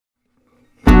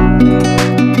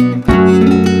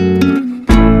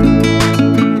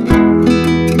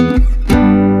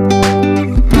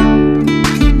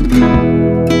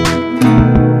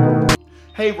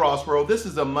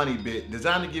a money bit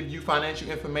designed to give you financial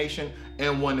information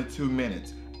in 1 to 2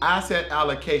 minutes. Asset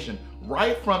allocation.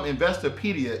 Right from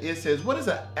Investopedia, it says, what is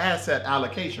an asset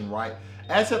allocation, right?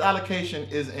 Asset allocation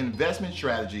is an investment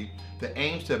strategy that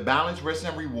aims to balance risk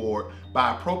and reward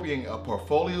by appropriating a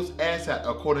portfolio's asset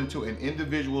according to an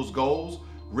individual's goals,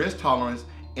 risk tolerance,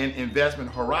 and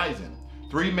investment horizon.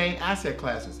 3 main asset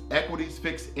classes, equities,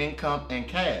 fixed income, and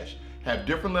cash, have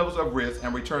different levels of risk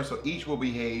and return, so each will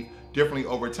behave differently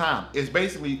over time. It's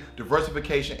basically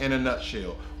diversification in a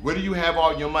nutshell. Where do you have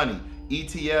all your money?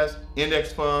 ETFs,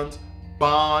 index funds,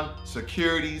 bond,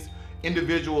 securities,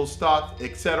 individual stocks,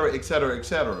 etc., etc.,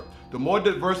 etc. The more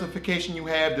diversification you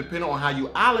have, depending on how you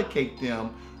allocate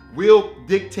them, will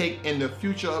dictate in the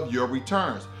future of your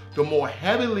returns. The more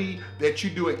heavily that you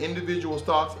do in individual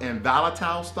stocks and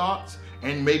volatile stocks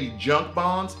and maybe junk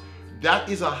bonds, that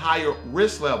is a higher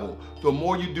risk level. The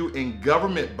more you do in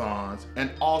government bonds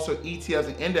and also ETFs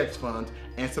and index funds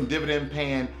and some dividend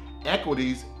paying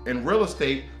equities and real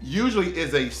estate, usually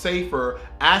is a safer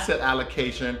asset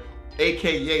allocation,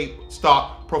 aka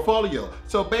stock portfolio.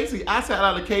 So basically, asset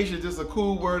allocation is just a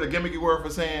cool word, a gimmicky word for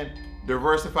saying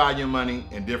diversify your money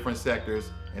in different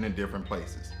sectors and in different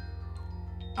places.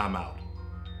 I'm out.